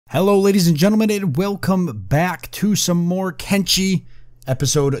Hello ladies and gentlemen, and welcome back to some more Kenshi,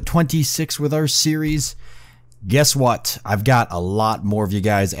 episode 26 with our series. Guess what? I've got a lot more of you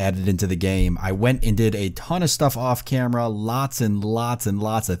guys added into the game. I went and did a ton of stuff off camera, lots and lots and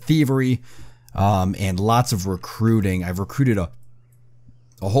lots of thievery, and lots of recruiting. I've recruited a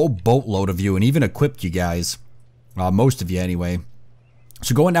whole boatload of you and even equipped you guys, most of you anyway.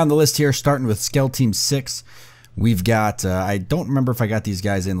 So going down the list here, starting with Skell Team 6. We've got, I don't remember if I got these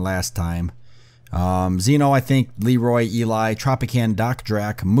guys in last time. Zeno, I think, Leroy, Eli, Tropican, Doc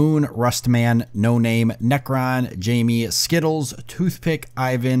Drac, Moon, Rustman, No Name, Necron, Jamie, Skittles, Toothpick,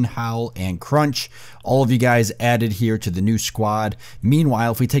 Ivan, Howl, and Crunch. All of you guys added here to the new squad.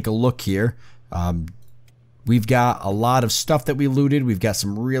 Meanwhile, if we take a look here, we've got a lot of stuff that we looted. We've got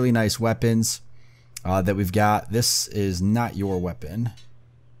some really nice weapons that we've got. This is not your weapon.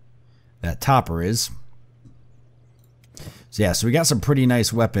 That topper is. So yeah, so we got some pretty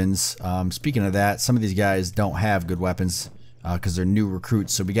nice weapons. Speaking of that, some of these guys don't have good weapons because they're new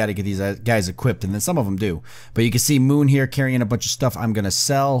recruits, so we got to get these guys equipped, and then some of them do. But you can see Moon here carrying a bunch of stuff I'm going to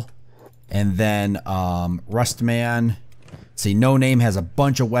sell. And then Rustman. See, No Name has a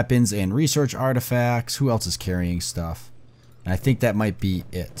bunch of weapons and research artifacts. Who else is carrying stuff? And I think that might be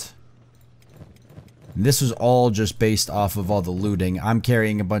it. And this was all just based off of all the looting. I'm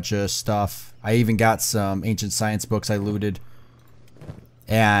carrying a bunch of stuff. I even got some ancient science books I looted.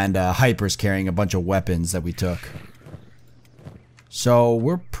 And Hyper's carrying a bunch of weapons that we took. So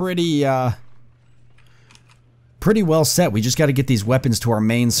we're pretty well set. We just got to get these weapons to our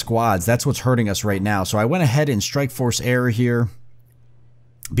main squads. That's what's hurting us right now. So I went ahead and Strike Force Error here,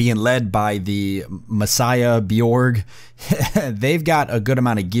 being led by the Messiah Bjorg. They've got a good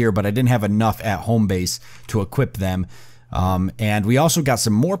amount of gear, but I didn't have enough at home base to equip them. And we also got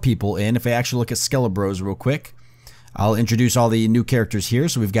some more people in. If I actually look at Skelebros real quick, I'll introduce all the new characters here.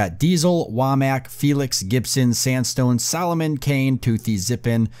 So we've got Diesel, Womack, Felix, Gibson, Sandstone, Solomon, Kane, Toothy,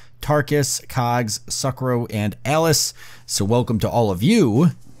 Zippin, Tarkus, Cogs, Sucro, and Alice. So welcome to all of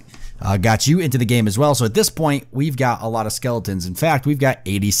you. Got you into the game as well. So at this point, we've got a lot of skeletons. In fact, we've got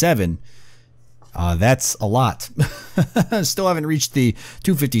 87. That's a lot. Still haven't reached the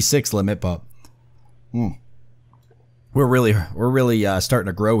 256 limit, but we're really starting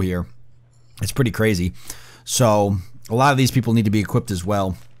to grow here. It's pretty crazy. So a lot of these people need to be equipped as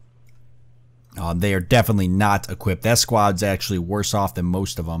well. They are definitely not equipped. That squad's actually worse off than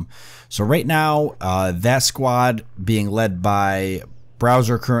most of them. So right now, that squad being led by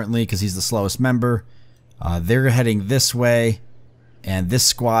Browser currently, because he's the slowest member. They're heading this way, and this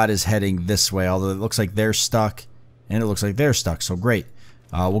squad is heading this way, although it looks like they're stuck, and it looks like they're stuck, so great.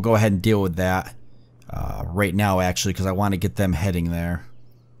 We'll go ahead and deal with that right now, actually, because I want to get them heading there.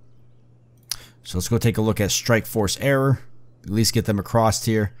 So let's go take a look at Strike Force Error, at least get them across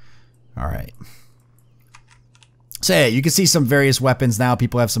here. Alright. So yeah, you can see some various weapons now.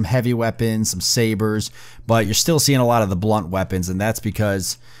 People have some heavy weapons, some sabers, but you're still seeing a lot of the blunt weapons, and that's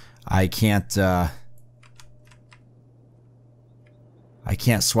because I can't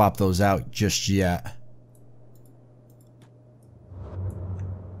swap those out just yet.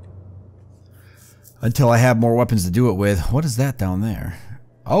 Until I have more weapons to do it with. What is that down there?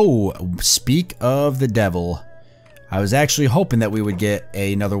 Oh, speak of the devil. I was actually hoping that we would get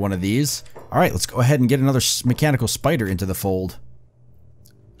another one of these. Alright, let's go ahead and get another mechanical spider into the fold.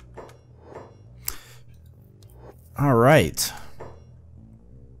 Alright.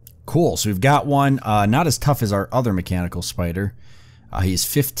 Cool, so we've got one, not as tough as our other mechanical spider. He's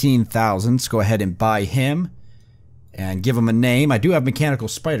 15,000. Let's go ahead and buy him and give him a name. I do have mechanical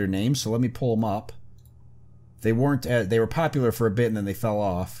spider names, so let me pull them up. They weren't, they were popular for a bit and then they fell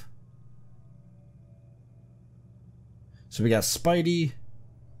off. So we got Spidey.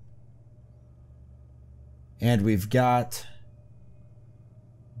 And we've got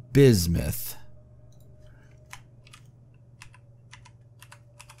Bismuth.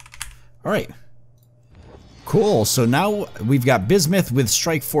 Alright. Cool. So now we've got Bismuth with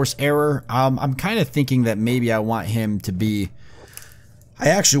Strike Force Error. I'm kind of thinking that maybe I want him to be... I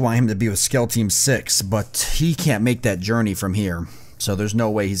actually want him to be with Skell Team 6, but he can't make that journey from here. So there's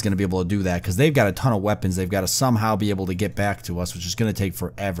no way he's going to be able to do that, because they've got a ton of weapons. They've got to somehow be able to get back to us, which is going to take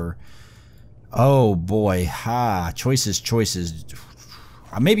forever. Oh boy. Choices.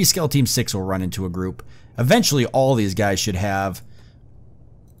 Maybe Skell Team 6 will run into a group. Eventually all these guys should have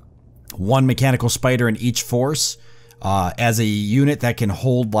one mechanical spider in each force. As a unit that can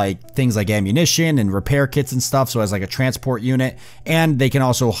hold like things like ammunition and repair kits and stuff, so as like a transport unit, and they can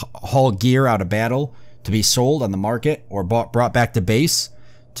also haul gear out of battle to be sold on the market or brought back to base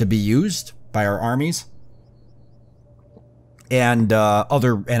to be used by our armies. and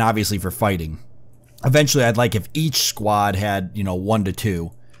obviously for fighting. Eventually, I'd like if each squad had, you know, 1 to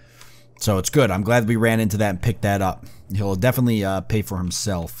 2. So it's good. I'm glad we ran into that and picked that up. He'll definitely pay for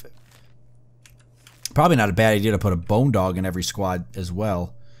himself. Probably not a bad idea to put a bone dog in every squad as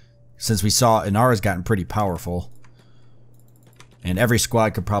well, since we saw Inara's gotten pretty powerful. And every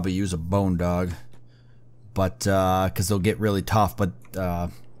squad could probably use a bone dog, but because they'll get really tough. But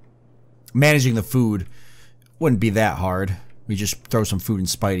managing the food wouldn't be that hard. We just throw some food in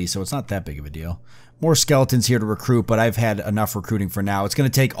Spidey, so it's not that big of a deal. More skeletons here to recruit, but I've had enough recruiting for now. It's going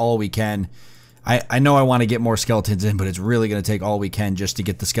to take all we can. I know I want to get more skeletons in, but it's really going to take all we can just to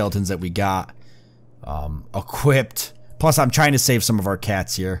get the skeletons that we got equipped. Plus, I'm trying to save some of our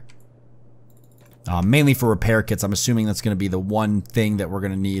cats here. Mainly for repair kits. I'm assuming that's going to be the one thing that we're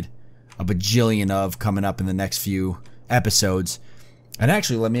going to need a bajillion of coming up in the next few episodes. And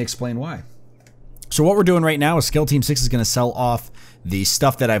actually, let me explain why. So what we're doing right now is Skill Team 6 is going to sell off the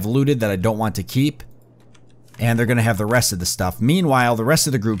stuff that I've looted that I don't want to keep. And they're going to have the rest of the stuff. Meanwhile, the rest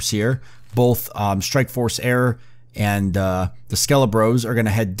of the groups here, both Strike Force Air and the Skelebros, are going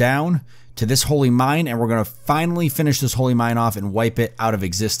to head down to this holy mine, and we're going to finally finish this holy mine off and wipe it out of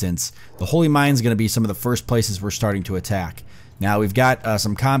existence. The holy mine is going to be some of the first places we're starting to attack. Now, we've got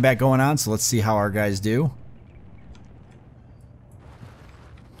some combat going on, so let's see how our guys do.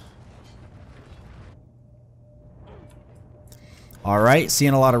 Alright,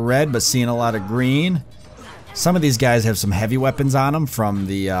 seeing a lot of red, but seeing a lot of green. Some of these guys have some heavy weapons on them from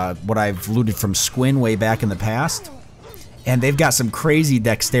the what I've looted from Squin way back in the past. And they've got some crazy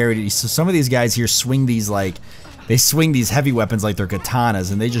dexterity. So some of these guys here swing these they swing these heavy weapons like they're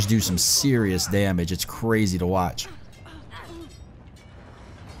katanas, and they just do some serious damage. It's crazy to watch.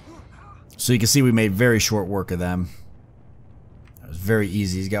 So you can see we made very short work of them. It was very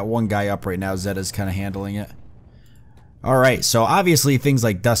easy. He's got one guy up right now. Zeta's kind of handling it. Alright, so obviously things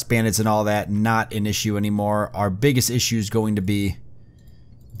like dust bandits and all that, not an issue anymore. Our biggest issue is going to be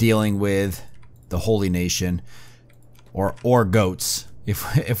dealing with the Holy Nation. Or goats.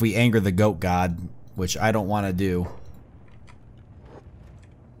 If we anger the goat god, which I don't want to do.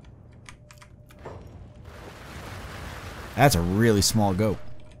 That's a really small goat.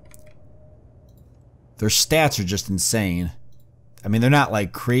 Their stats are just insane. I mean, they're not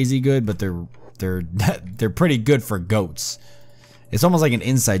like crazy good, but they're pretty good for goats. It's almost like an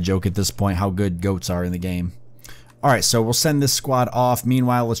inside joke at this point how good goats are in the game. Alright, so we'll send this squad off.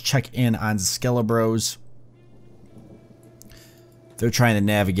 Meanwhile, let's check in on Skelebros. They're trying to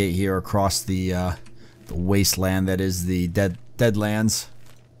navigate here across the wasteland that is the Deadlands.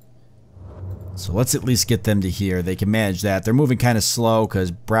 So let's at least get them to here. They can manage that. They're moving kind of slow because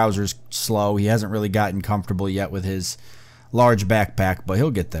Browser's slow. He hasn't really gotten comfortable yet with his large backpack, but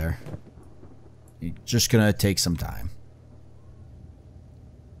he'll get there. He's just gonna take some time.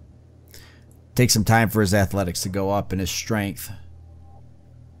 Take some time for his athletics to go up and his strength.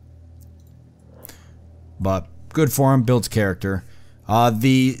 But good for him, builds character.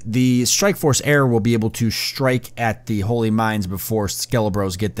 The Strike Force Air will be able to strike at the Holy Mines before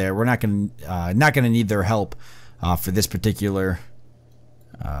Skelebros get there. We're not gonna need their help for this particular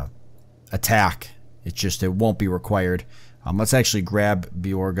attack. It won't be required. Let's actually grab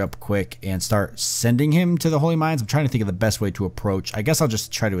Bjorg up quick and start sending him to the Holy Mines. I'm trying to think of the best way to approach. I guess I'll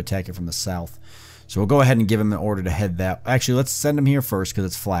just try to attack it from the south. So we'll go ahead and give him an order to head that. Actually, let's send him here first because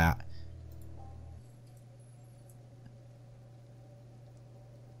it's flat.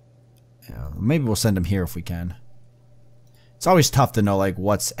 Maybe we'll send him here if we can. It's always tough to know like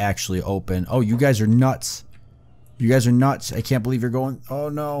what's actually open. Oh, you guys are nuts. You guys are nuts. I can't believe you're going. Oh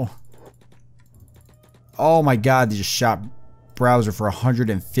no. Oh my god, they just shot Browser for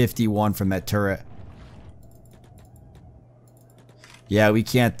 151 from that turret. Yeah, we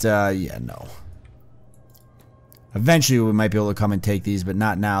can't, yeah, no. Eventually we might be able to come and take these, but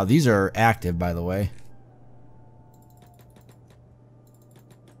not now. These are active, by the way.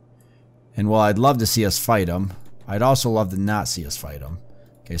 And while I'd love to see us fight them, I'd also love to not see us fight them.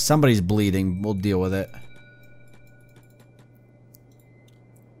 Okay, somebody's bleeding. We'll deal with it.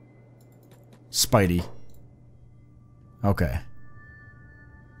 Spidey. Okay.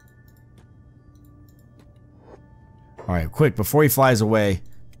 Alright, quick, before he flies away,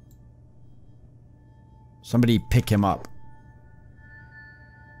 somebody pick him up.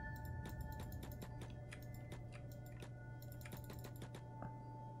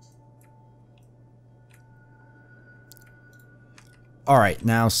 Alright,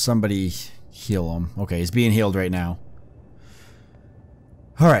 now somebody heal him. Okay, he's being healed right now.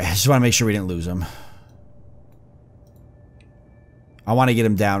 Alright, I just want to make sure we didn't lose him. I want to get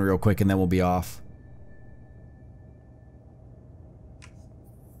him down real quick and then we'll be off.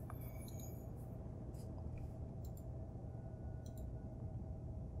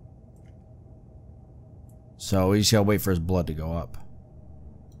 So we just gotta wait for his blood to go up.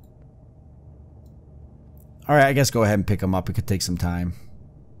 Alright, I guess go ahead and pick him up. It could take some time.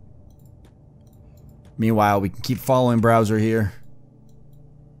 Meanwhile, we can keep following Browser here.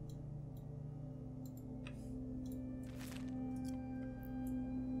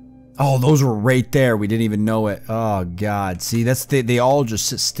 Oh, those were right there. We didn't even know it. Oh, God. See, that's they all just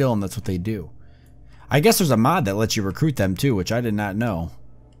sit still, and that's what they do. I guess there's a mod that lets you recruit them, too, which I did not know.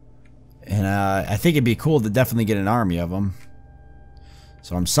 And I think it'd be cool to definitely get an army of them.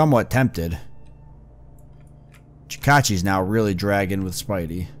 So I'm somewhat tempted. Chikachi's now really dragging with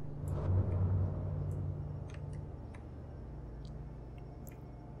Spidey.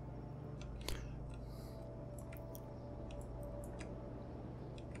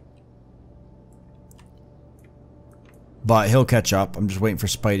 But he'll catch up. I'm just waiting for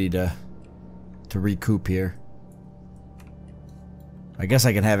Spidey to recoup here. I guess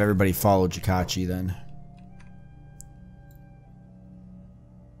I can have everybody follow Chikachi then.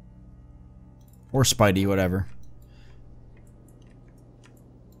 Or Spidey, whatever.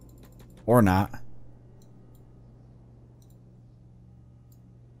 Or not.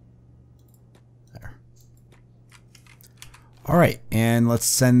 There. Alright, and let's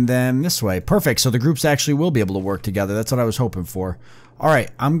send them this way. Perfect, so the groups actually will be able to work together. That's what I was hoping for.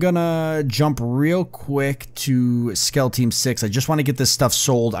 Alright, I'm gonna jump real quick to Skell Team 6. I just want to get this stuff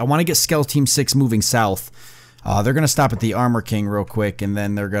sold. I want to get Skell Team 6 moving south. They're gonna stop at the Armor King real quick, and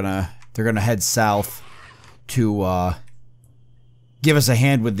then they're gonna head south to give us a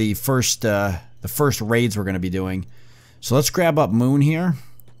hand with the first raids we're gonna be doing. So let's grab up Moon here.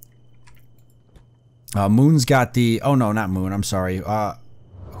 Moon's got the... Oh, no, not Moon. I'm sorry.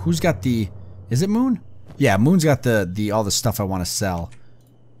 Who's got the... Is it Moon? Yeah, Moon's got all the stuff I want to sell.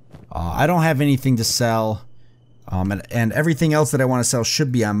 I don't have anything to sell. And everything else that I want to sell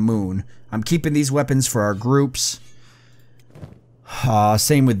should be on Moon. I'm keeping these weapons for our groups.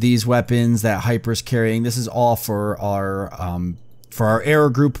 Same with these weapons that Hyper's carrying. This is all for our Arrow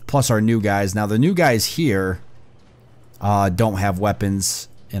group plus our new guys. Now, the new guys here don't have weapons.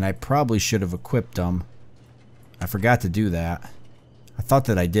 And I probably should have equipped them. I forgot to do that. I thought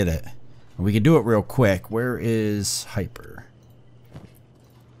that I did it. And we can do it real quick. Where is Hyper?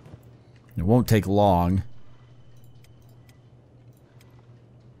 It won't take long.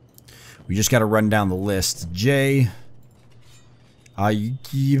 We just got to run down the list. Jay.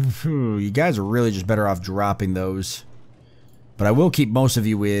 You guys are really just better off dropping those. But I will keep most of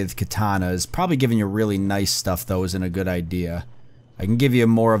you with katanas. Probably giving you really nice stuff, though, isn't a good idea. I can give you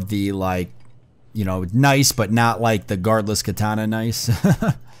more of the, like, you know, nice, but not like the guardless katana nice.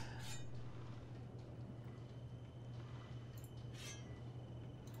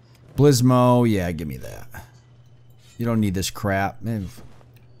 Blizmo, yeah, give me that. You don't need this crap.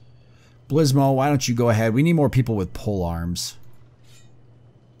 Blizmo, why don't you go ahead? We need more people with pole arms.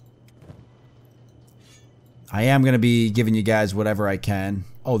 I am going to be giving you guys whatever I can.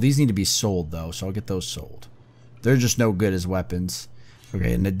 Oh, these need to be sold, though, so I'll get those sold. They're just no good as weapons.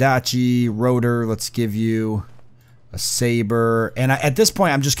 Okay, Nadachi, Rotor, let's give you a Saber. And at this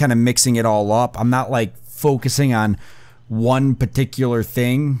point, I'm just kind of mixing it all up. I'm not, like, focusing on one particular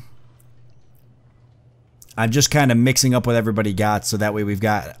thing. I'm just kind of mixing up what everybody got, so that way we've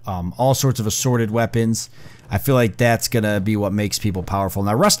got all sorts of assorted weapons. I feel like that's going to be what makes people powerful.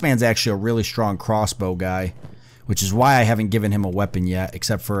 Now, Rustman's actually a really strong crossbow guy, which is why I haven't given him a weapon yet,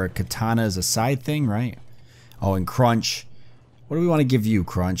 except for a katana as a side thing, right? Oh, and Crunch. What do we want to give you,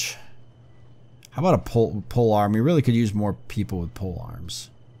 Crunch? How about a pole arm? We really could use more people with pole arms.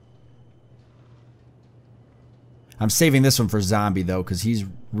 I'm saving this one for Zombie, though, because he's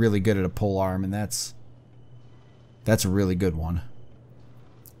really good at a pole arm, and that's a really good one.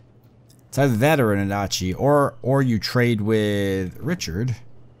 It's either that or an Adachi, or you trade with Richard,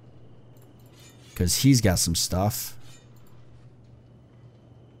 because he's got some stuff.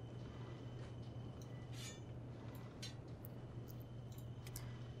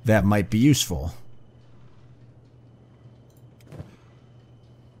 That might be useful.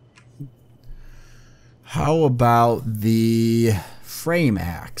 How about the frame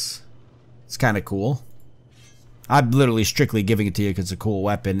axe? It's kind of cool. I'm literally strictly giving it to you because it's a cool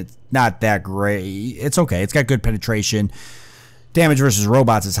weapon. It's not that great. It's okay. It's got good penetration. Damage versus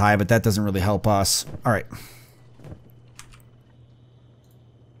robots is high, but that doesn't really help us. All right.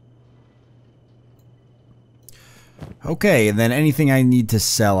 Okay, and then anything I need to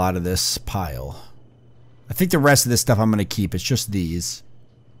sell out of this pile. I think the rest of this stuff I'm going to keep. It's just these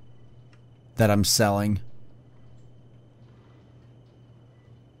that I'm selling.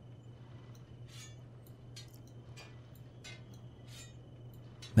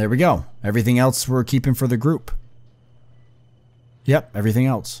 There we go. Everything else we're keeping for the group. Yep, everything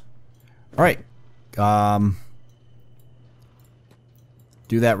else. All right.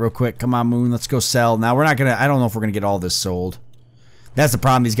 Do that real quick. Come on, Moon. Let's go sell. Now, we're not going to... I don't know if we're going to get all this sold. That's the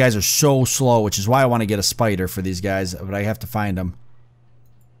problem. These guys are so slow, which is why I want to get a spider for these guys, but I have to find them.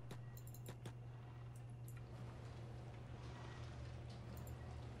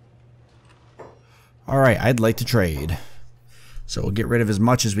 All right, I'd like to trade. So we'll get rid of as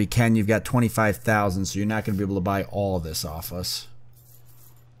much as we can. You've got 25,000, so you're not going to be able to buy all of this off us.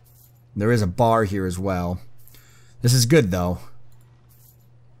 There is a bar here as well. This is good, though.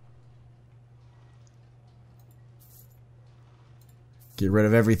 Get rid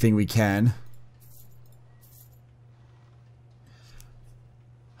of everything we can.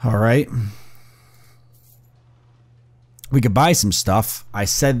 All right. We could buy some stuff. I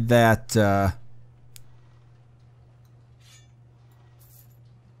said that...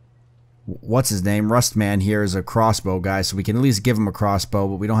 what's his name? Rustman here is a crossbow guy, so we can at least give him a crossbow,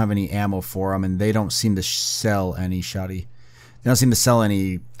 but we don't have any ammo for him, and they don't seem to sell any shoddy. They don't seem to sell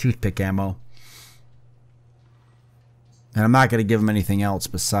any toothpick ammo. And I'm not going to give him anything else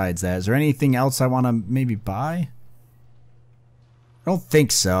besides that. Is there anything else I want to maybe buy? I don't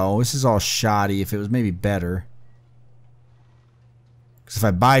think so. This is all shoddy. If it was maybe better. Because if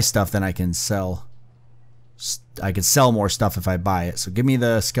I buy stuff, then I can sell... I could sell more stuff if I buy it. So give me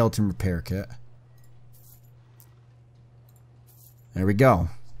the skeleton repair kit. There we go.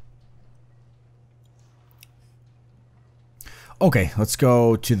 Okay, let's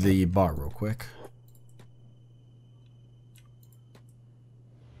go to the bar real quick.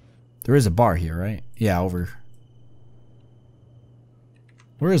 There is a bar here, right? Yeah, over.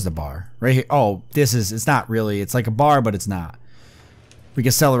 Where is the bar? Right here. Oh, this is, it's not really, it's like a bar, but it's not. We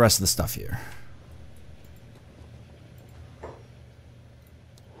can sell the rest of the stuff here.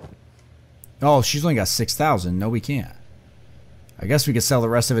 Oh, she's only got 6,000. No, we can't. I guess we could sell the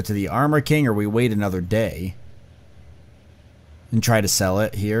rest of it to the Armor King, or we wait another day and try to sell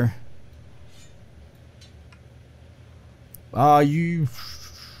it here. Do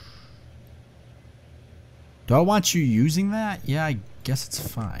I want you using that? Yeah, I guess it's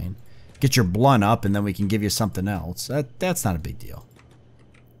fine. Get your blunt up, and then we can give you something else. That's not a big deal.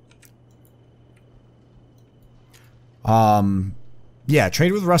 Yeah,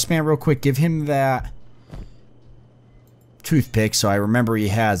 trade with Rustman real quick. Give him that toothpick so I remember he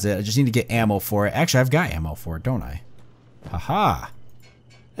has it. I just need to get ammo for it. Actually, I've got ammo for it, don't I? Haha.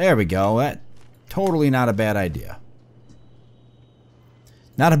 There we go. That totally not a bad idea.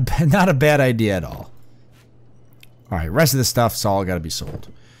 Not a bad idea at all. All right, rest of the stuff's all got to be sold.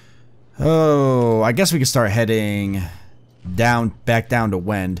 Oh, I guess we can start heading back down to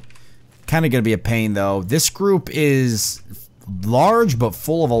Wend. Kind of going to be a pain though. This group is large but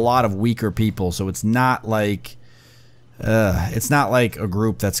full of a lot of weaker people, so it's not like a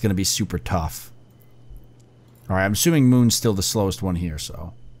group that's going to be super tough. All right, I'm assuming Moon's still the slowest one here,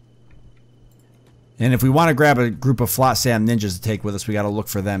 so. And if we want to grab a group of Flat Sam ninjas to take with us, we got to look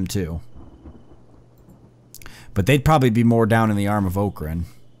for them too. But they'd probably be more down in the arm of Okran,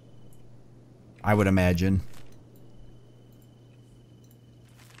 I would imagine.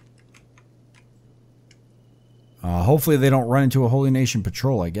 Hopefully they don't run into a Holy Nation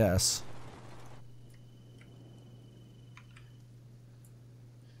patrol, I guess.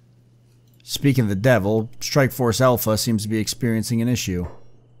 Speaking of the devil, Strike Force Alpha seems to be experiencing an issue.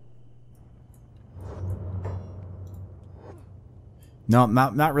 No,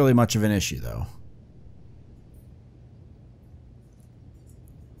 not really much of an issue, though.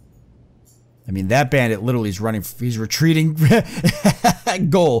 I mean, that bandit literally is running. He's retreating.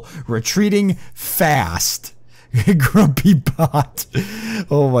 Goal. Retreating fast. Grumpy bot.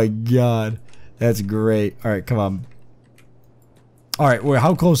 Oh my god. That's great. Alright, come on. Alright,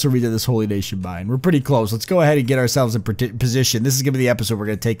 how close are we to this Holy Nation mine? We're pretty close. Let's go ahead and get ourselves in position. This is going to be the episode we're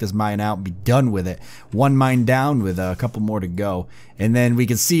going to take this mine out and be done with it. One mine down with a couple more to go. And then we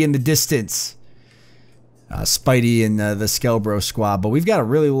can see in the distance Spidey and the Skelbro squad. But we've got a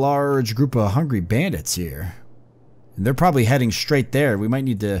really large group of hungry bandits here. And they're probably heading straight there. We might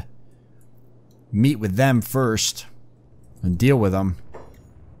need to meet with them first and deal with them.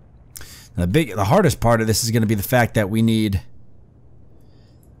 The hardest part of this is going to be the fact that we need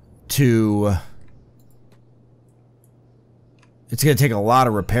to... It's going to take a lot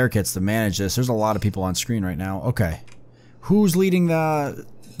of repair kits to manage this. There's a lot of people on screen right now. Okay. Who's leading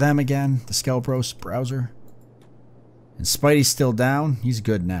them again? The Skelbros browser? And Spidey's still down? He's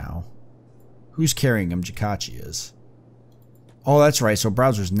good now. Who's carrying him? Jakachi is. Oh, that's right. So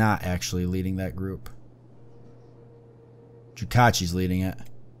Browser's not actually leading that group. Jakachi's leading it.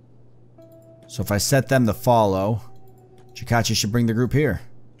 So if I set them to follow, Chikachi should bring the group here.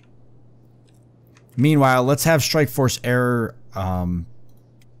 Meanwhile, let's have Strike Force Error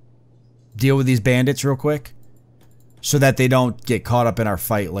deal with these bandits real quick, so that they don't get caught up in our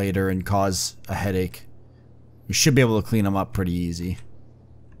fight later and cause a headache. We should be able to clean them up pretty easy.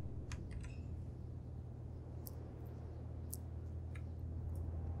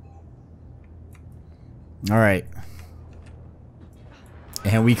 Alright.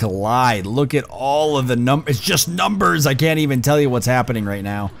 And we collide. Look at all of the numbers. It's just numbers. I can't even tell you what's happening right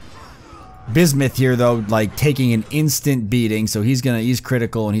now. Bismuth here, though, like taking an instant beating. So he's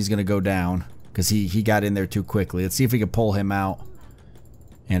critical and he's gonna go down. Because he got in there too quickly. Let's see if we can pull him out.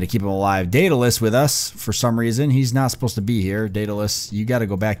 And to keep him alive. Daedalus with us for some reason. He's not supposed to be here. Daedalus, you gotta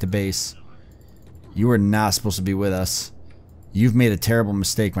go back to base. You are not supposed to be with us. You've made a terrible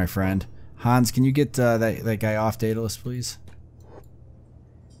mistake, my friend. Hans, can you get that guy off Daedalus, please?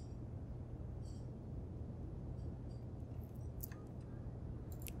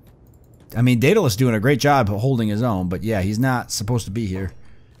 I mean, Daedalus doing a great job of holding his own, but yeah, he's not supposed to be here.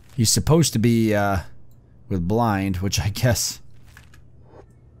 He's supposed to be with blind, which I guess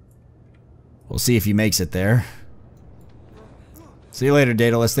we'll see if he makes it there. See you later,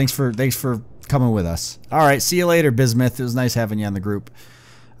 Daedalus. Thanks for coming with us. All right, see you later, Bismuth. It was nice having you on the group.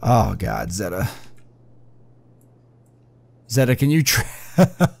 Oh God, Zeta. Zeta, can you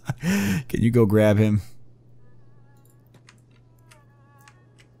can you go grab him?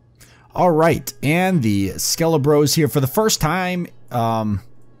 All right, and the Skelebros here for the first time.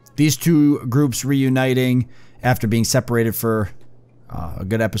 These two groups reuniting after being separated for a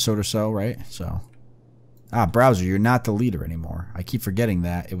good episode or so, right? So, Browser, you're not the leader anymore. I keep forgetting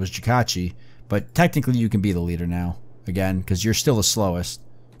that. It was Chikachi, but technically you can be the leader now, again, because you're still the slowest.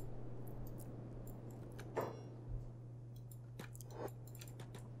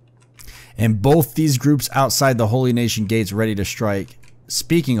 And both these groups outside the Holy Nation gates ready to strike.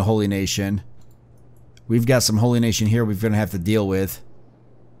 Speaking of Holy Nation, we've got some Holy Nation here we're going to have to deal with.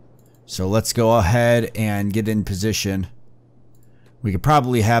 So let's go ahead and get in position. We could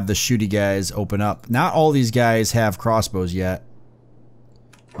probably have the shooty guys open up. Not all these guys have crossbows yet,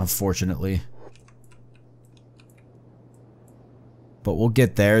 unfortunately. But we'll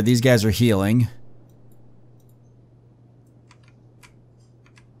get there. These guys are healing.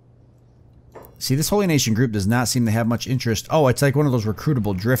 See, this Holy Nation group does not seem to have much interest. Oh, it's like one of those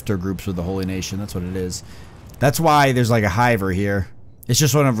recruitable drifter groups with the Holy Nation. That's what it is. That's why there's like a hiver here. It's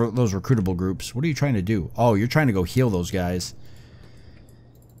just one of those recruitable groups. What are you trying to do? Oh, you're trying to go heal those guys.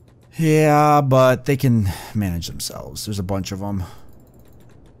 Yeah, but they can manage themselves. There's a bunch of them.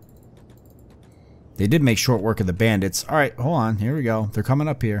 They did make short work of the bandits. All right, hold on. Here we go. They're coming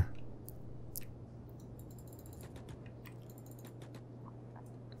up here.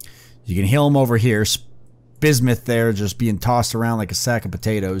 You can heal them over here. Bismuth there just being tossed around like a sack of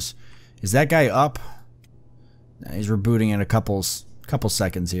potatoes. Is that guy up? Nah, he's rebooting in a couple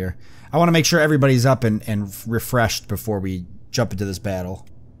seconds here. I want to make sure everybody's up and refreshed before we jump into this battle.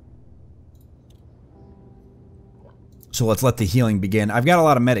 So let's let the healing begin. I've got a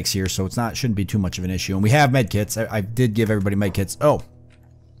lot of medics here, so shouldn't be too much of an issue. And we have med kits. I did give everybody med kits. Oh,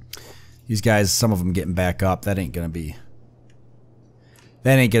 these guys, some of them getting back up. That ain't gonna be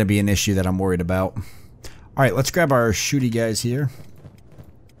an issue that I'm worried about. All right, let's grab our shooty guys here.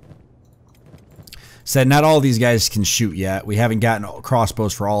 Said not all these guys can shoot yet. We haven't gotten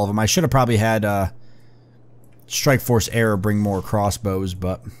crossbows for all of them. I should have probably had Strike Force Error bring more crossbows,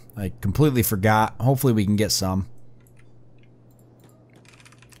 but I completely forgot. Hopefully we can get some.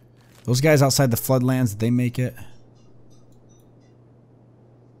 Those guys outside the Floodlands, did they make it?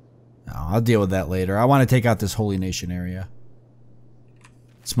 No, I'll deal with that later. I want to take out this Holy Nation area.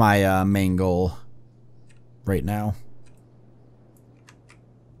 It's my main goal right now.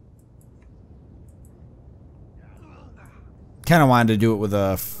 Kind of wanted to do it with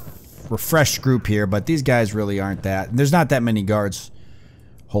a refreshed group here, but these guys really aren't that. There's not that many guards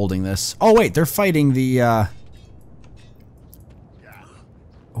holding this. Oh wait, they're fighting the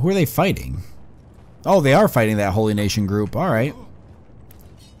who are they fighting? Oh, they are fighting that Holy Nation group. All right.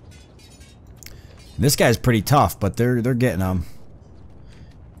 This guy's pretty tough, but they're getting him.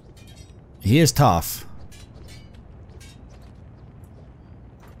 He is tough.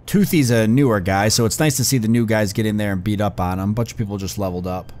 Toothy's a newer guy, so it's nice to see the new guys get in there and beat up on him. A bunch of people just leveled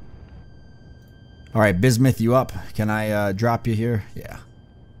up. All right, Bismuth, you up? Can I drop you here? Yeah.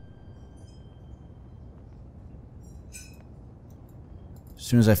 As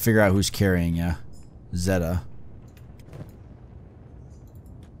soon as I figure out who's carrying you. Zeta.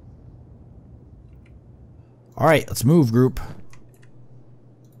 All right, let's move, group.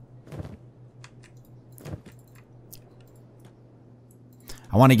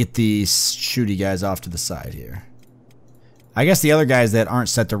 want to get these shooty guys off to the side here. I guess the other guys that aren't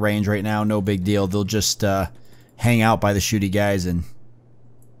set to range right now, no big deal. They'll just hang out by the shooty guys and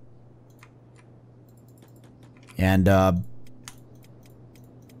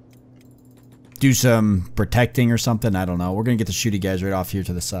do some protecting or something. I don't know. We're going to get the shooty guys right off here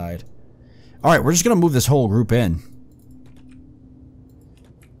to the side. Alright, we're just going to move this whole group in.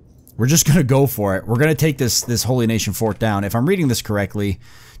 We're just going to go for it. We're going to take this Holy Nation fort down. If I'm reading this correctly,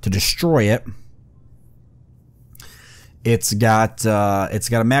 to destroy it, it's got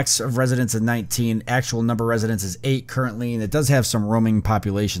a max of residents of 19. Actual number of residents is 8 currently, and it does have some roaming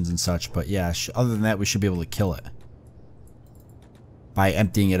populations and such. But yeah, other than that, we should be able to kill it by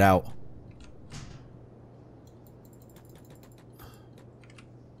emptying it out.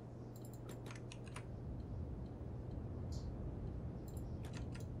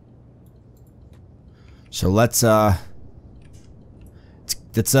 So let's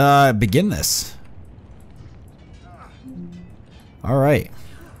begin this. All right.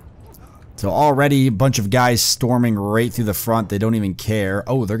 So already a bunch of guys storming right through the front. They don't even care.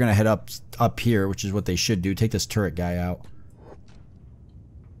 Oh, they're gonna head up here, which is what they should do. Take this turret guy out,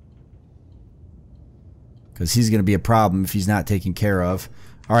 because he's gonna be a problem if he's not taken care of.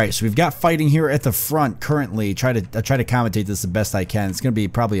 All right, so we've got fighting here at the front currently. I try to commentate this the best I can. It's going to be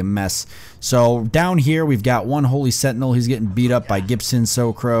probably a mess. So down here we've got one Holy Sentinel. He's getting beat up by Gibson,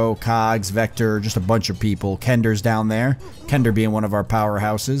 Socro, Cogs, Vector, just a bunch of people. Kender's down there. Kender being one of our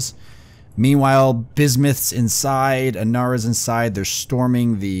powerhouses. Meanwhile, Bismuth's inside. Anara's inside. They're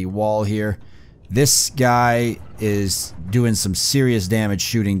storming the wall here. This guy is doing some serious damage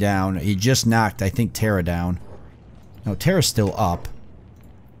shooting down. He just knocked, I think, Terra down. No, Terra's still up.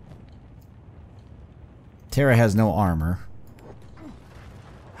 Terra has no armor.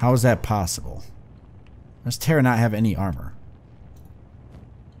 How is that possible? Does Terra not have any armor?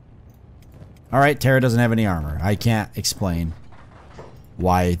 Alright, Terra doesn't have any armor. I can't explain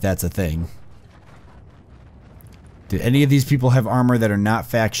why that's a thing. Do any of these people have armor that are not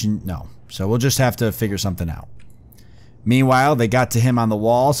faction? No. So we'll just have to figure something out. Meanwhile, they got to him on the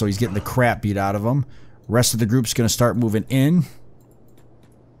wall, so he's getting the crap beat out of him. Rest of the group's going to start moving in.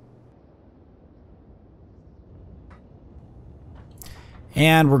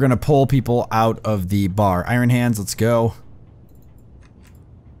 And we're going to pull people out of the bar. Iron Hands, let's go.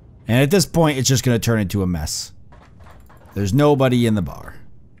 And at this point, it's just going to turn into a mess. There's nobody in the bar.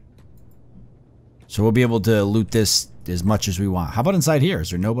 So we'll be able to loot this as much as we want. How about inside here? Is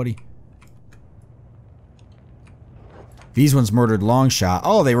there nobody? These ones murdered Longshot.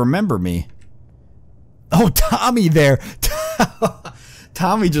 Oh, they remember me. Oh, Tommy there.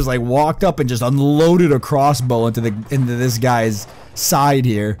 Tommy just like walked up and just unloaded a crossbow into this guy's side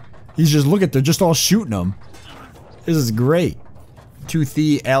here. He's just, look at, they're just all shooting him. This is great.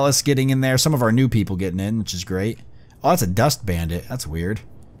 Toothy, Alice getting in there. Some of our new people getting in, which is great. Oh, that's a dust bandit. That's weird.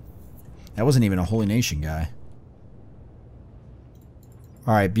 That wasn't even a Holy Nation guy.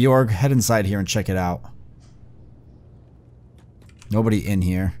 Alright, Bjorg, head inside here and check it out. Nobody in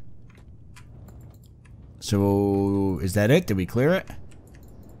here. So, is that it? Did we clear it?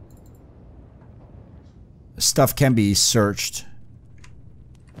 Stuff can be searched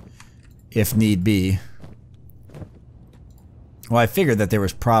if need be. Well, I figured that there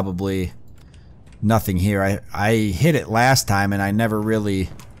was probably nothing here. I hit it last time and I never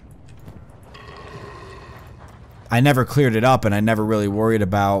cleared it up, and I never really worried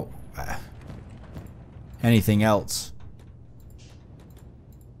about anything else.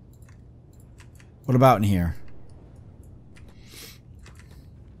 What about in here?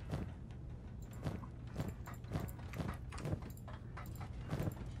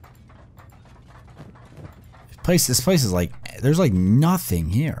 This place is like, there's like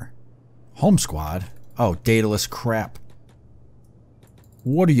nothing here. Home squad. Oh, dataless crap.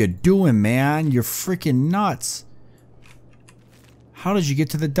 What are you doing, man? You're freaking nuts. How did you get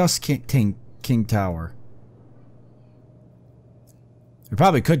to the Dust King Tower? We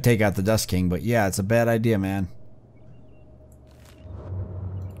probably could take out the Dust King, but yeah, it's a bad idea, man.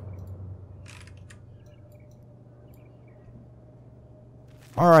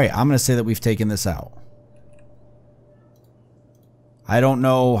 Alright, I'm going to say that we've taken this out. I don't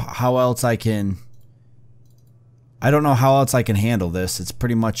know how else I can handle this. It's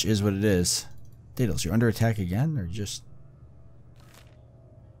pretty much is what it is. Daedalus, you're under attack again, or just...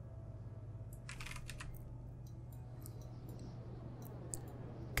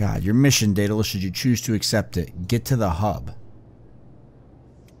 God, your mission, Daedalus, should you choose to accept it. Get to the hub.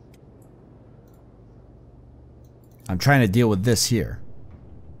 I'm trying to deal with this here.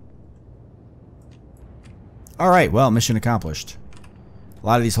 Alright, well, mission accomplished. A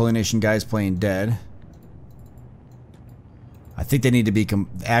lot of these Holy Nation guys playing dead. I think they need to be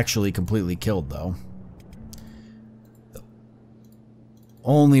actually completely killed, though. The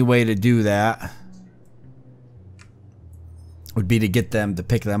only way to do that would be to get them to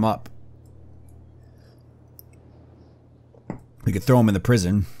pick them up. We could throw them in the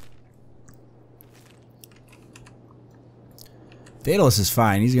prison. Daedalus is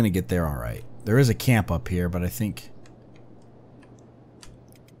fine. He's going to get there all right. There is a camp up here, but I think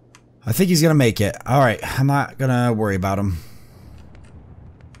he's going to make it. All right. I'm not going to worry about him.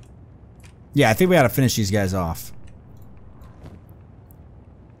 Yeah, I think we got to finish these guys off.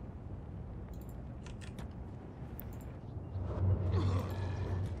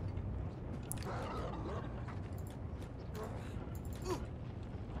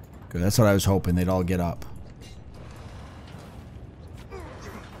 Good. That's what I was hoping. They'd all get up.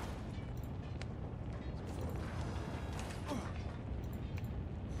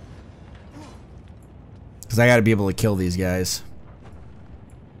 Because I got to be able to kill these guys.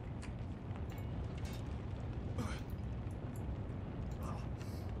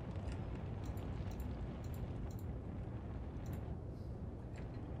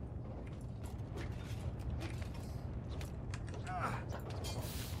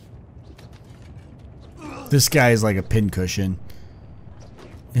 This guy is like a pincushion.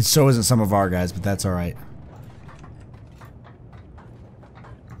 And so isn't some of our guys, but that's alright.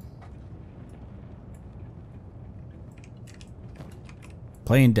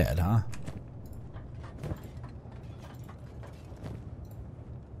 Playing dead, huh?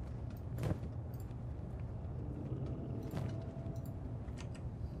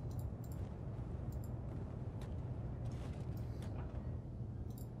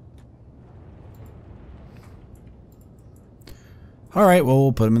 Alright, well,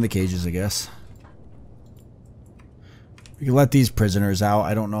 we'll put them in the cages, I guess. We can let these prisoners out.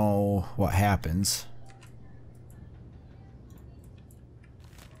 I don't know what happens.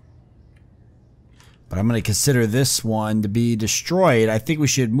 But I'm going to consider this one to be destroyed. I think we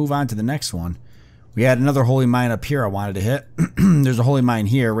should move on to the next one. We had another holy mine up here I wanted to hit. There's a holy mine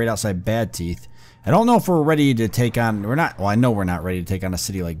here right outside Bad Teeth. I don't know if we're ready to take on... We're not... Well, I know we're not ready to take on a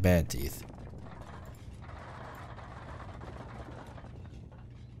city like Bad Teeth.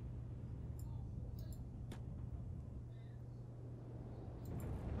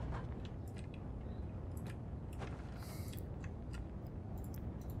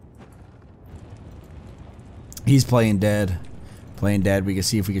 He's playing dead. Playing dead. We can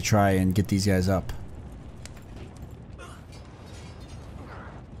see if we could try and get these guys up.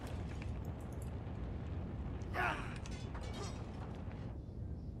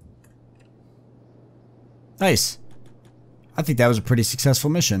 Nice. I think that was a pretty successful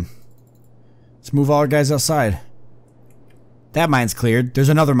mission. Let's move all our guys outside. That mine's cleared. There's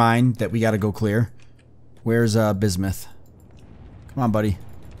another mine that we gotta go clear. Where's Bismuth? Come on, buddy.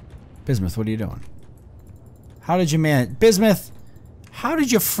 Bismuth, what are you doing? How did you manage... Bismuth! How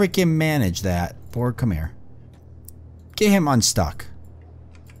did you freaking manage that? Borg, come here. Get him unstuck.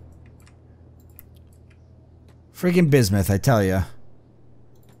 Freaking Bismuth, I tell ya.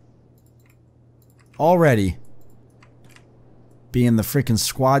 Already. Being the freaking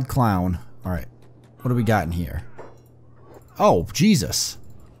squad clown. Alright. What do we got in here? Oh, Jesus.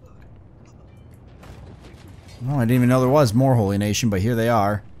 Oh, I didn't even know there was more Holy Nation, but here they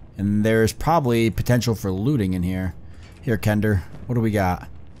are. And there's probably potential for looting in here. Here, Kender. What do we got?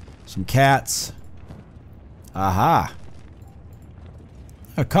 Some cats. Aha.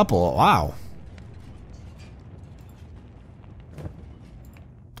 A couple. Wow.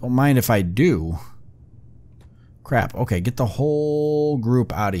 Don't mind if I do. Crap. Okay, get the whole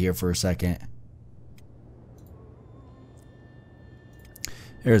group out of here for a second.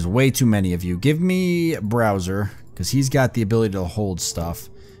 There's way too many of you. Give me Browser, because he's got the ability to hold stuff.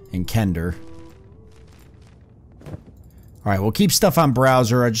 And Kender. Alright, we'll keep stuff on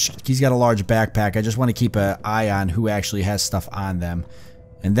Browser. He's got a large backpack. I just want to keep an eye on who actually has stuff on them.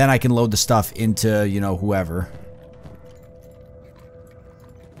 And then I can load the stuff into, you know, whoever.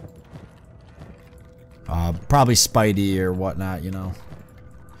 Probably Spidey or whatnot, you know.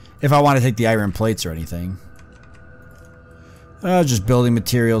 If I want to take the iron plates or anything. Just building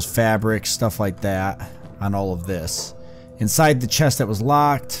materials, fabric, stuff like that on all of this. Inside the chest that was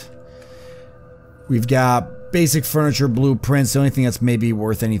locked, we've got basic furniture, blueprints. The only thing that's maybe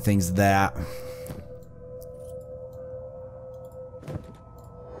worth anything is that.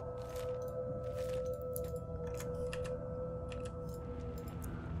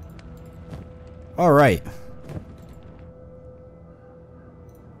 Alright.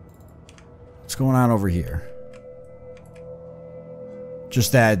 What's going on over here?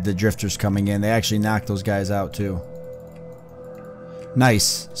 Just that the drifters coming in. They actually knocked those guys out too.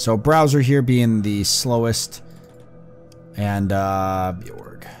 Nice. So browser here being the slowest. And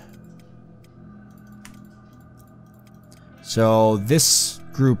Bjorg. So this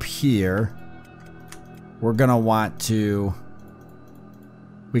group here, we're gonna want to.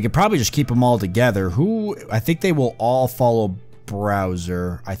 We could probably just keep them all together. Who? I think they will all follow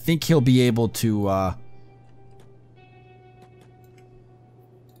browser. I think he'll be able to.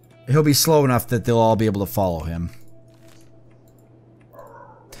 He'll be slow enough that they'll all be able to follow him.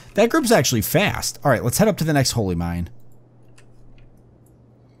 That group's actually fast. All right, let's head up to the next holy mine.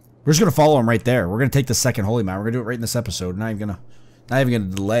 We're just gonna follow him right there. We're gonna take the second holy mine. We're gonna do it right in this episode. Not even gonna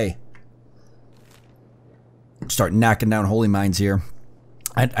delay. Start knocking down holy mines here.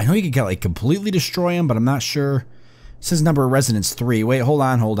 I know you can like completely destroy them, but I'm not sure. It says number of residents 3. Wait, hold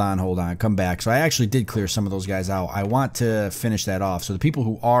on. Come back. So I actually did clear some of those guys out. I want to finish that off. So the people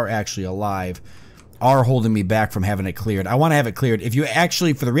who are actually alive are holding me back from having it cleared. I want to have it cleared. If you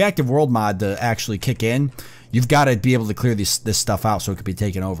actually, for the reactive world mod to actually kick in, you've got to be able to clear this stuff out so it could be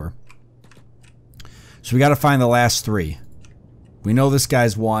taken over. So we got to find the last 3. We know this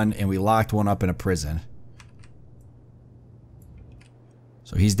guy's one, and we locked one up in a prison.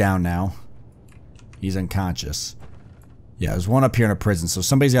 So he's down now. He's unconscious. Yeah, there's one up here in a prison, so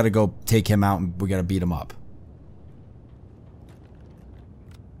somebody's got to go take him out, and we got to beat him up.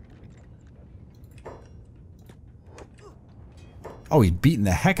 Oh, he's beating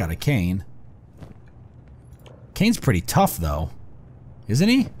the heck out of Kane. Kane's pretty tough, though. Isn't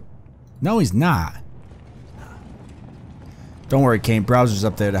he? No, he's not. Don't worry, Kane. Browser's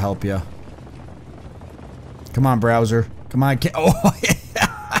up there to help you. Come on, Browser. Come on, Kane. Oh, yeah.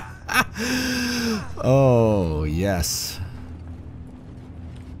 Oh, yes.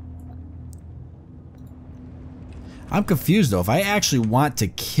 I'm confused, though. If I actually want to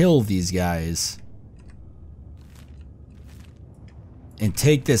kill these guys and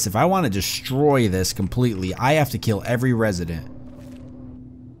take this, if I want to destroy this completely, I have to kill every resident.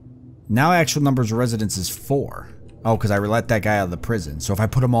 Now actual numbers of residents is 4. Oh, because I let that guy out of the prison. So if I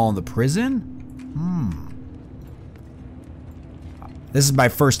put them all in the prison? This is my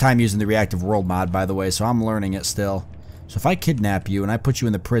first time using the reactive world mod, by the way, so I'm learning it still. So if I kidnap you and I put you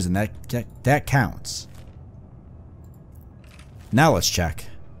in the prison, that counts. Now let's check.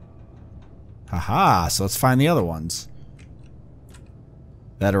 Haha, so let's find the other ones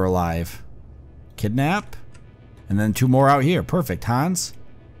that are alive. Kidnap. And then 2 more out here. Perfect. Hans.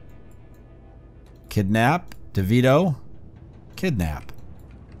 Kidnap. DeVito. Kidnap.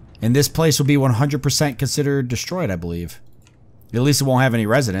 And this place will be 100% considered destroyed, I believe. At least it won't have any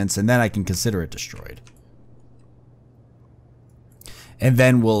residents, and then I can consider it destroyed. And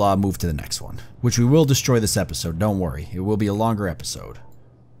then we'll move to the next one, which we will destroy this episode. Don't worry. It will be a longer episode.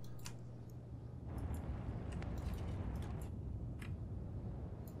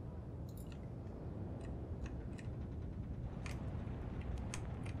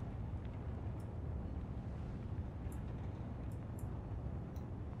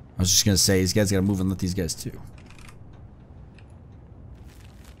 I was just going to say, these guys got to move and let these guys too.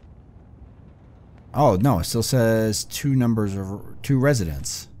 Oh, no, it still says 2 numbers of 2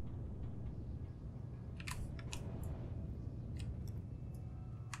 residents.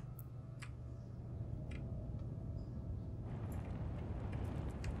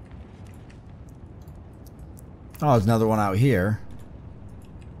 Oh, there's another one out here.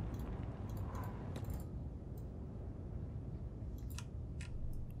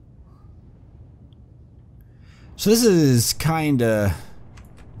 So this is kind of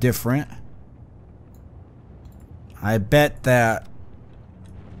different. I bet that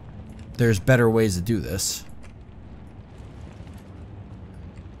there's better ways to do this.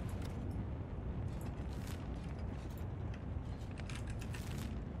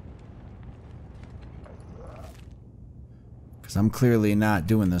 Because I'm clearly not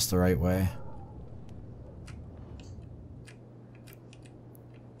doing this the right way.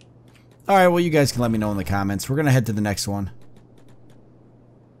 Alright, well, you guys can let me know in the comments. We're going to head to the next one.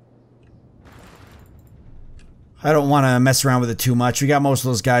 I don't want to mess around with it too much. We got most of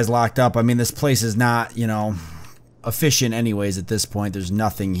those guys locked up. I mean, this place is not, you know, efficient anyways at this point. There's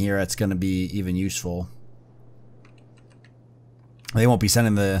nothing here that's going to be even useful. They won't be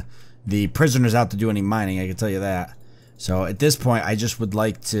sending the prisoners out to do any mining, I can tell you that. So at this point, I just would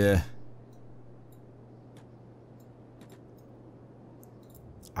like to...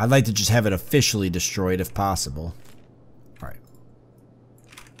 I'd like to just have it officially destroyed if possible. Alright.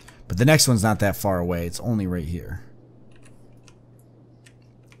 But the next one's not that far away. It's only right here.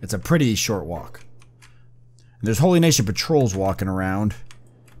 It's a pretty short walk. And there's Holy Nation patrols walking around.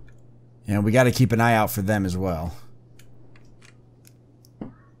 And we got to keep an eye out for them as well.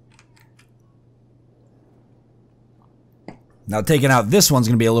 Now taking out this one's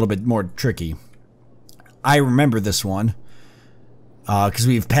going to be a little bit more tricky. I remember this one. Because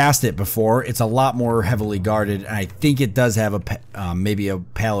we've passed it before. It's a lot more heavily guarded. And I think it does have a maybe a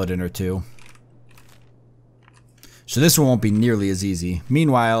paladin or two. So this one won't be nearly as easy.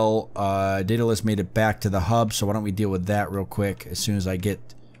 Meanwhile, Daedalus made it back to the hub, so why don't we deal with that real quick as soon as I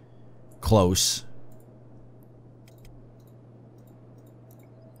get close.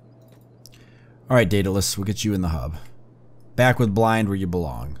 Alright, Daedalus, we'll get you in the hub. Back with blind where you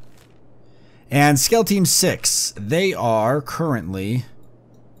belong. And Scale Team 6, they are currently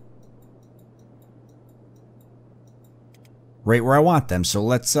right where I want them. So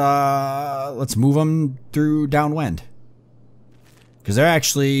let's move them through downwind. Because they're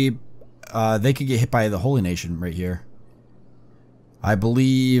actually, they could get hit by the Holy Nation right here. I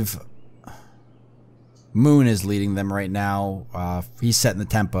believe Moon is leading them right now. He's setting the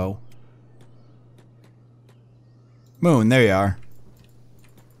tempo. Moon, there you are.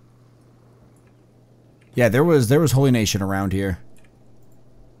 Yeah, there was Holy Nation around here.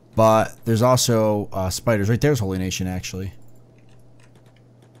 But there's also spiders. Right there's Holy Nation, actually.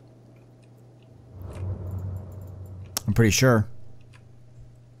 I'm pretty sure.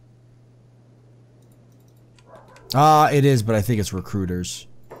 It is, but I think it's recruiters.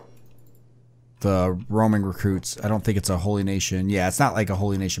 The roaming recruits. I don't think it's a Holy Nation. Yeah, it's not like a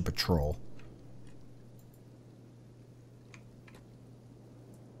Holy Nation patrol.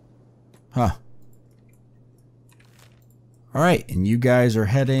 Huh. Alright, and you guys are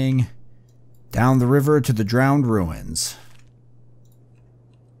heading down the river to the Drowned Ruins.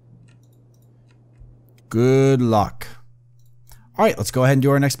 Good luck. Alright, let's go ahead and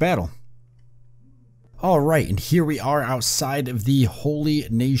do our next battle. Alright, and here we are outside of the Holy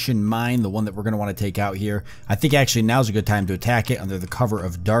Nation mine, the one that we're going to want to take out here. I think actually now's a good time to attack it under the cover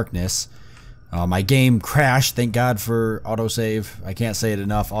of darkness. My game crashed, thank God for autosave. I can't say it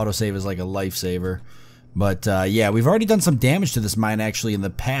enough, autosave is like a lifesaver. But yeah, we've already done some damage to this mine actually in the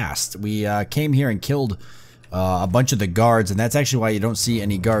past. We came here and killed a bunch of the guards, and that's actually why you don't see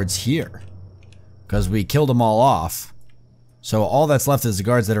any guards here. Because we killed them all off. So all that's left is the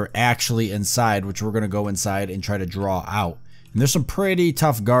guards that are actually inside, which we're going to go inside and try to draw out. And there's some pretty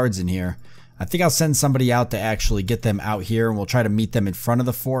tough guards in here. I think I'll send somebody out to actually get them out here, and we'll try to meet them in front of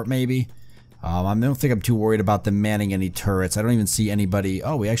the fort maybe. I don't think I'm too worried about them manning any turrets. I don't even see anybody.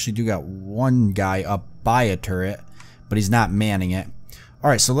 Oh, we actually do got one guy up by a turret, but he's not manning it.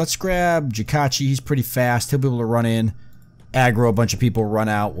 Alright, so let's grab Jikachi. He's pretty fast. He'll be able to run in, aggro a bunch of people, run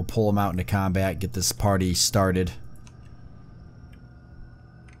out. We'll pull them out into combat, get this party started.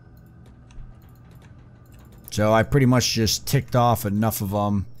 So I pretty much just ticked off enough of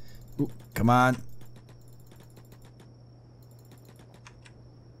them. Ooh, come on.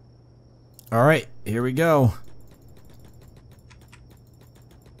 Alright, here we go.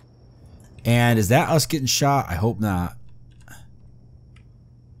 And is that us getting shot? I hope not.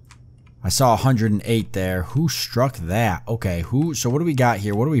 I saw 108 there. Who struck that? Okay, who? So what do we got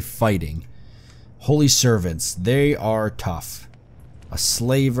here? What are we fighting? Holy Servants. They are tough. A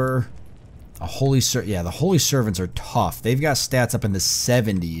Slaver. A Holy Servant. Yeah, the Holy Servants are tough. They've got stats up in the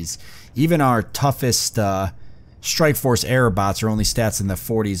 70s. Even our toughest Strike Force Air bots are only stats in the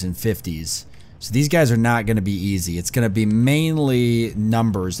 40s and 50s. So these guys are not going to be easy. It's going to be mainly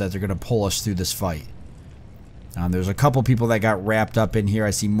numbers that are going to pull us through this fight. There's a couple people that got wrapped up in here. I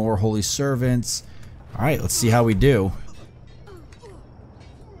see more Holy Servants. Alright, let's see how we do.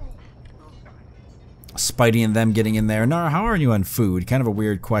 Spidey and them getting in there. Nara, how are you on food? Kind of a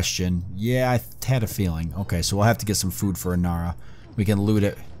weird question. Yeah, I had a feeling. Okay, so we'll have to get some food for Nara. We can loot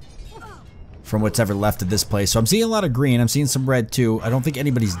it from what's ever left of this place. So I'm seeing a lot of green. I'm seeing some red too. I don't think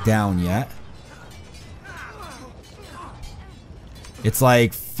anybody's down yet. It's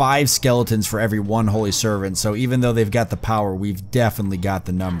like 5 skeletons for every 1 Holy Servant. So even though they've got the power, we've definitely got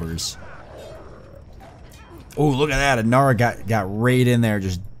the numbers. Oh, look at that. Anara got right in there.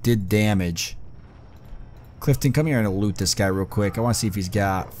 Just did damage. Clifton, come here and loot this guy real quick. I want to see if he's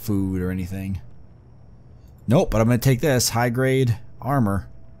got food or anything. Nope, but I'm going to take this. High grade armor.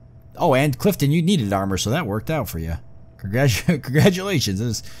 Oh, and Clifton, you needed armor, so that worked out for you.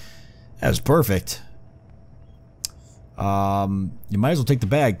 Congratulations. That was perfect. You might as well take the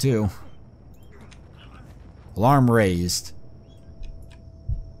bag, too. Alarm raised.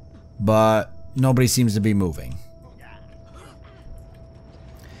 But nobody seems to be moving.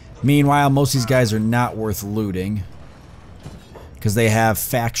 Meanwhile, most of these guys are not worth looting. Because they have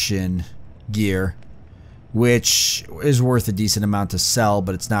faction gear. which is worth a decent amount to sell,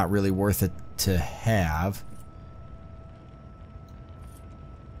 but it's not really worth it to have.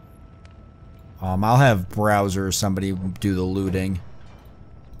 I'll have Browser or somebody do the looting,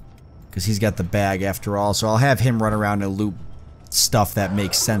 because he's got the bag after all. So I'll have him run around and loot stuff that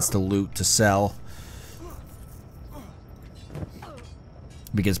makes sense to loot to sell.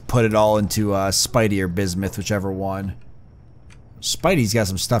 Because put it all into Spidey or Bismuth, whichever one. Spidey's got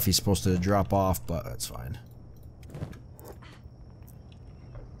some stuff he's supposed to drop off, but that's fine.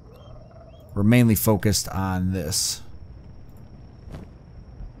 We're mainly focused on this.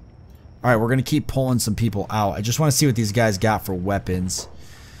 Alright, we're going to keep pulling some people out. I just want to see what these guys got for weapons.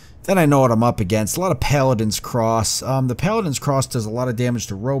 Then I know what I'm up against. A lot of Paladin's Cross. The Paladin's Cross does a lot of damage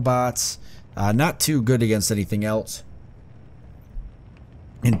to robots. Not too good against anything else.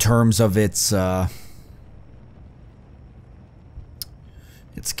 In terms of its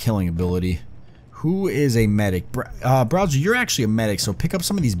killing ability. Who is a medic? Browser, you're actually a medic, so pick up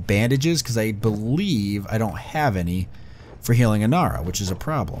some of these bandages, because I believe I don't have any for healing Inara, which is a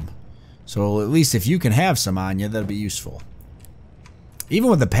problem. So at least if you can have some on you, that'll be useful. Even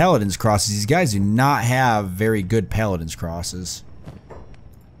with the Paladin's Crosses, these guys do not have very good Paladin's Crosses.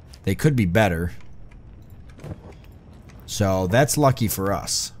 They could be better. So that's lucky for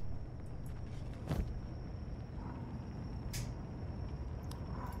us.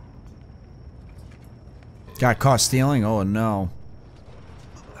 Got caught stealing? Oh no.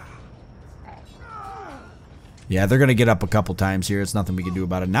 Yeah, they're gonna get up a couple times here. It's nothing we can do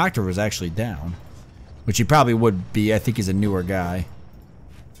about it. Nocturne was actually down, which he probably would be. I think he's a newer guy.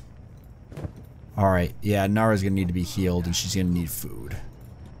 Alright, yeah, Nara's gonna need to be healed, and she's gonna need food.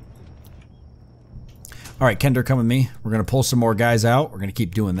 Alright, Kender, come with me. We're gonna pull some more guys out. We're gonna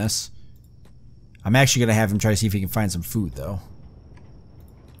keep doing this. I'm actually gonna have him try to see if he can find some food, though.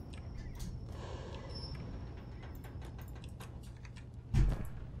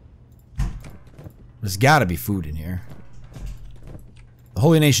 There's gotta be food in here. The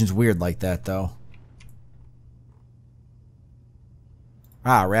Holy Nation's weird like that, though.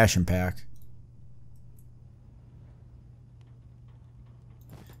 Ah, ration pack.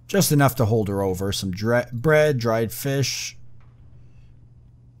 Just enough to hold her over. Some bread, dried fish.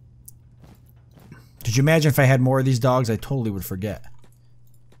 Could you imagine if I had more of these dogs? I totally would forget.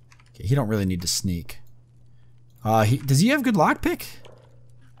 Okay, he don't really need to sneak. Does he have good lockpick?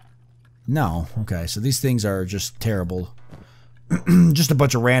 No. Okay, so these things are just terrible. Just a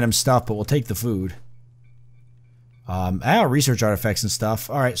bunch of random stuff, but we'll take the food. Research artifacts and stuff.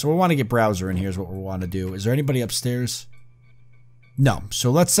 Alright, so we want to get Browser in here is what we want to do. Is there anybody upstairs? No.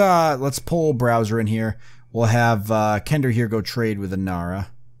 So let's pull Browser in here. We'll have Kender here go trade with Inara.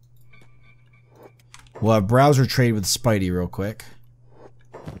 We'll have Browser trade with Spidey real quick,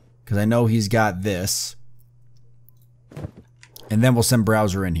 because I know he's got this. And then we'll send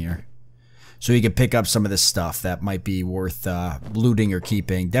Browser in here, so he can pick up some of this stuff that might be worth looting or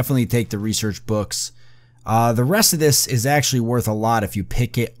keeping. Definitely take the research books. The rest of this is actually worth a lot if you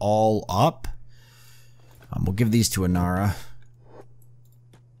pick it all up. We'll give these to Inara.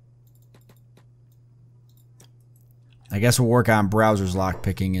 I guess we'll work on Browser's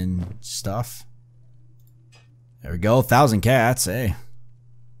lockpicking and stuff. There we go, 1,000 cats, hey.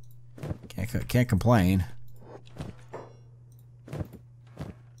 Can't complain.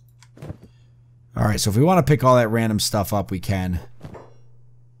 Alright, so if we want to pick all that random stuff up, we can.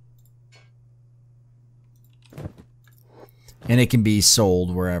 And it can be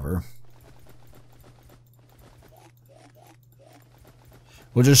sold wherever.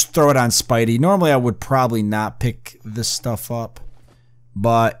 We'll just throw it on Spidey. Normally I would probably not pick this stuff up,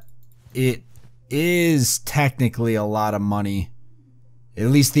 but it is technically a lot of money. At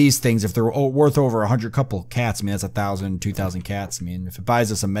least these things, if they're worth over 100 couple cats, I mean, that's 1,000, 2,000 cats. I mean, if it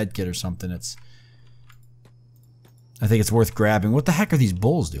buys us a med kit or something, I think it's worth grabbing. What the heck are these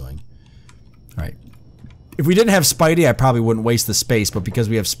bulls doing? Alright. If we didn't have Spidey, I probably wouldn't waste the space, but because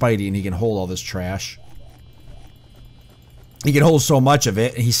we have Spidey and he can hold all this trash. He can hold so much of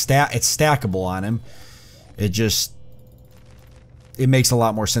it, and it's stackable on him. It makes a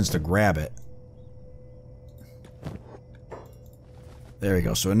lot more sense to grab it. There we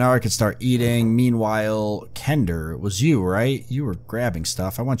go. So Inara can start eating. Meanwhile, Kender, it was you, right? You were grabbing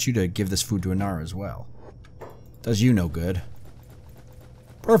stuff. I want you to give this food to Inara as well. Does you no good.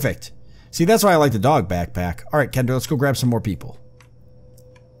 Perfect. See, that's why I like the dog backpack. Alright, Kender, let's go grab some more people.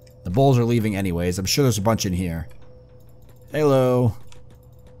 The bulls are leaving anyways. I'm sure there's a bunch in here. Hello.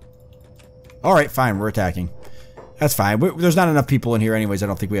 Alright, fine. We're attacking. That's fine. There's not enough people in here anyways. I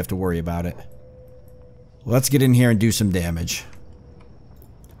don't think we have to worry about it. Let's get in here and do some damage.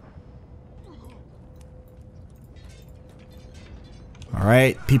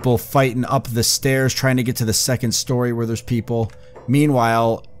 Alright, people fighting up the stairs, trying to get to the second story where there's people.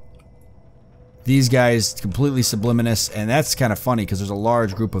 Meanwhile, these guys completely subliminous, and that's kind of funny because there's a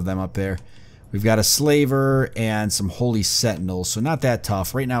large group of them up there. We've got a slaver and some holy sentinels, so not that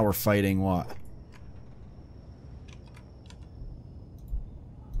tough. Right now we're fighting what?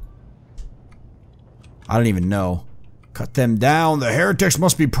 I don't even know. Cut them down. The heretics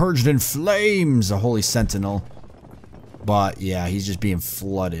must be purged in flames. A holy sentinel. But yeah, he's just being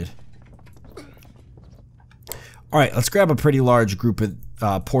flooded. Alright, let's grab a pretty large group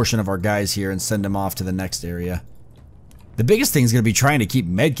of portion of our guys here and send them off to the next area. The biggest thing is going to be trying to keep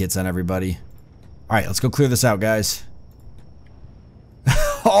medkits on everybody. Alright, let's go clear this out, guys.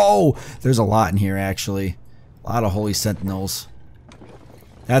 Oh, there's a lot in here, actually. A lot of holy sentinels.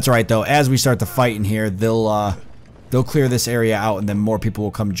 That's right, though. As we start the fight in here, they'll clear this area out, and then more people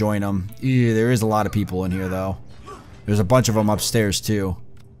will come join them. Ew, there is a lot of people in here, though. There's a bunch of them upstairs, too.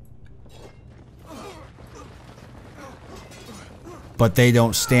 But they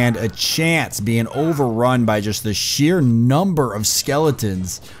don't stand a chance being overrun by just the sheer number of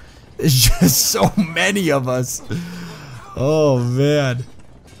skeletons. There's just so many of us. Oh, man.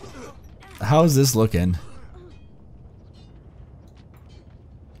 How's this looking?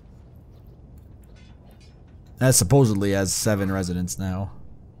 That supposedly has 7 residents now.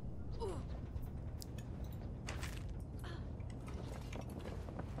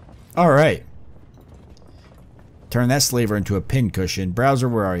 Alright. Turn that slaver into a pincushion. Browser,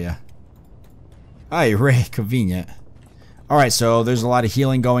 where are you? Hi, Ray. Convenient. Alright, so there's a lot of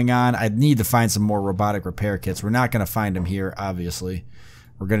healing going on. I need to find some more robotic repair kits. We're not going to find them here, obviously.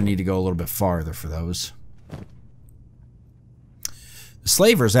 We're going to need to go a little bit farther for those. The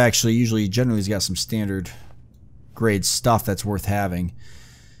slavers actually usually generally has got some standard grade stuff that's worth having.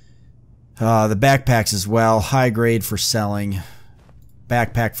 The backpacks as well. High grade for selling.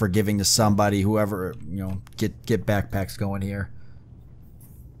 Backpack for giving to somebody, whoever, you know, get backpacks going here.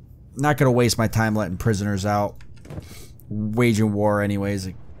 Not gonna waste my time letting prisoners out. Waging war anyways.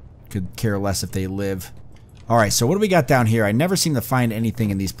 I could care less if they live. Alright, so what do we got down here? I never seem to find anything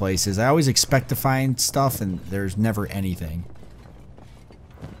in these places. I always expect to find stuff and there's never anything.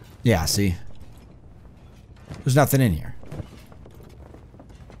 Yeah, see? There's nothing in here.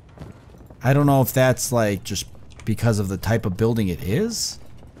 I don't know if that's like just because of the type of building it is.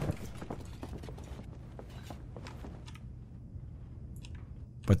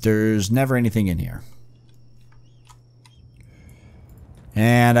 But there's never anything in here.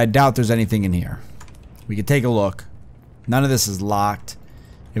 And I doubt there's anything in here. We could take a look. None of this is locked.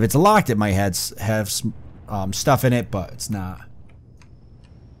 If it's locked, it might have some stuff in it, but it's not.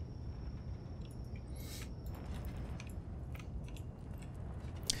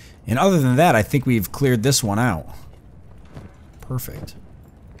 And other than that, I think we've cleared this one out. Perfect.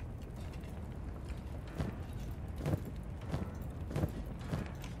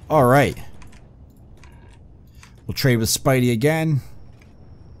 Alright. We'll trade with Spidey again.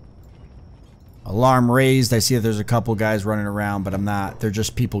 Alarm raised. I see that there's a couple guys running around, but I'm not. They're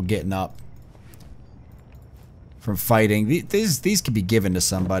just people getting up from fighting. These could be given to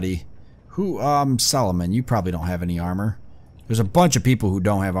somebody. Who, Solomon, you probably don't have any armor. There's a bunch of people who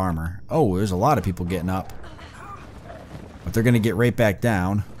don't have armor. Oh, there's a lot of people getting up. But they're going to get right back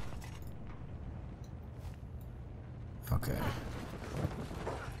down. Okay.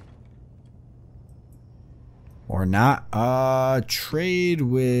 Or not. Trade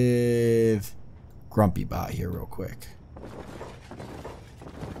with Grumpy Bot here real quick.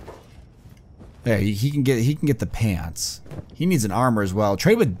 There, he can get the pants. He needs an armor as well.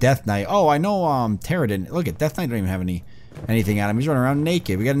 Trade with Death Knight. Oh, I know Terra didn't. Look at Death Knight don't even have anything on him. He's running around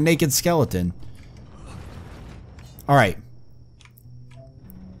naked. We got a naked skeleton. Alright.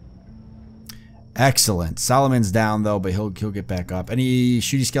 Excellent. Solomon's down though, but he'll get back up. Any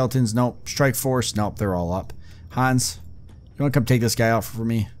shooty skeletons? Nope. Strike Force? Nope, they're all up. Hans, you wanna come take this guy out for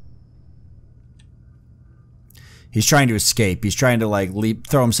me? He's trying to escape. He's trying to like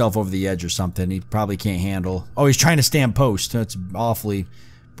throw himself over the edge or something. He probably can't handle. Oh, he's trying to stand post. That's awfully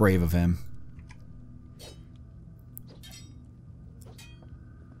brave of him.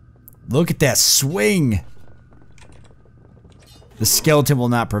 Look at that swing. The skeleton will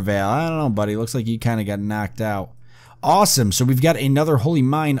not prevail. I don't know, buddy. Looks like you kind of got knocked out. Awesome. So we've got another holy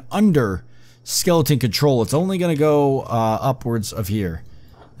mine under skeleton control. It's only going to go upwards of here.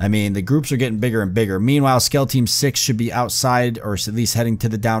 I mean, the groups are getting bigger and bigger. Meanwhile, Skeleton Team 6 should be outside, or at least heading to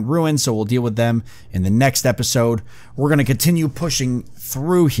the downed ruins, so we'll deal with them in the next episode. We're going to continue pushing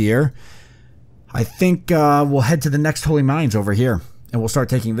through here. I think we'll head to the next holy mines over here, and we'll start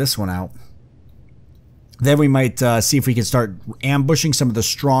taking this one out. Then we might see if we can start ambushing some of the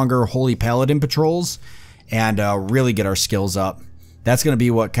stronger Holy Paladin patrols and really get our skills up. That's going to be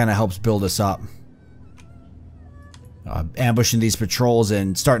what kind of helps build us up. Ambushing these patrols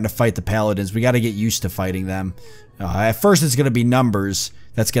and starting to fight the Paladins. We got to get used to fighting them. At first it's going to be numbers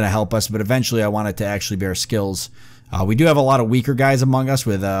that's going to help us, but eventually I want it to actually be our skills. We do have a lot of weaker guys among us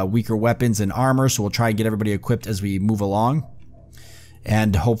with weaker weapons and armor, so we'll try and get everybody equipped as we move along.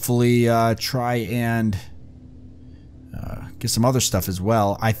 And hopefully try and get some other stuff as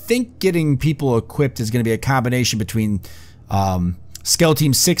well. I think getting people equipped is going to be a combination between Skill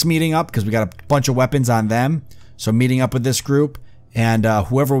Team 6 meeting up, because we got a bunch of weapons on them. So meeting up with this group, and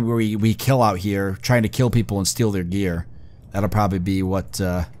whoever we kill out here, trying to kill people and steal their gear. That'll probably be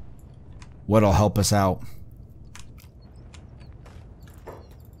what'll help us out.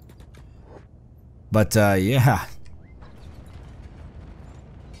 But yeah,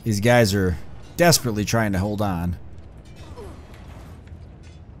 these guys are desperately trying to hold on.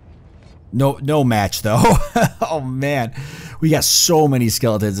 No match though. Oh man, we got so many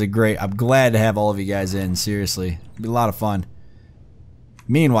skeletons. They're great. I'm glad to have all of you guys in. Seriously, it'll be a lot of fun.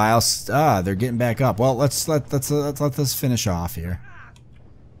 Meanwhile, they're getting back up. Well, let's let this finish off here.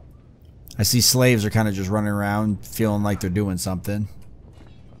 I see slaves are kind of just running around, feeling like they're doing something.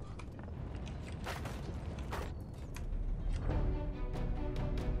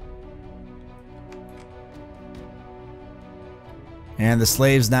 And the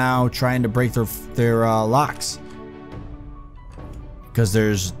slaves now trying to break their locks, because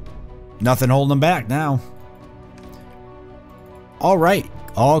there's nothing holding them back now. All right,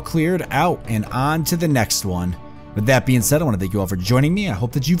 all cleared out and on to the next one. With that being said, I want to thank you all for joining me. I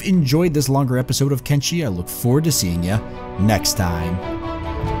hope that you've enjoyed this longer episode of Kenshi. I look forward to seeing you next time.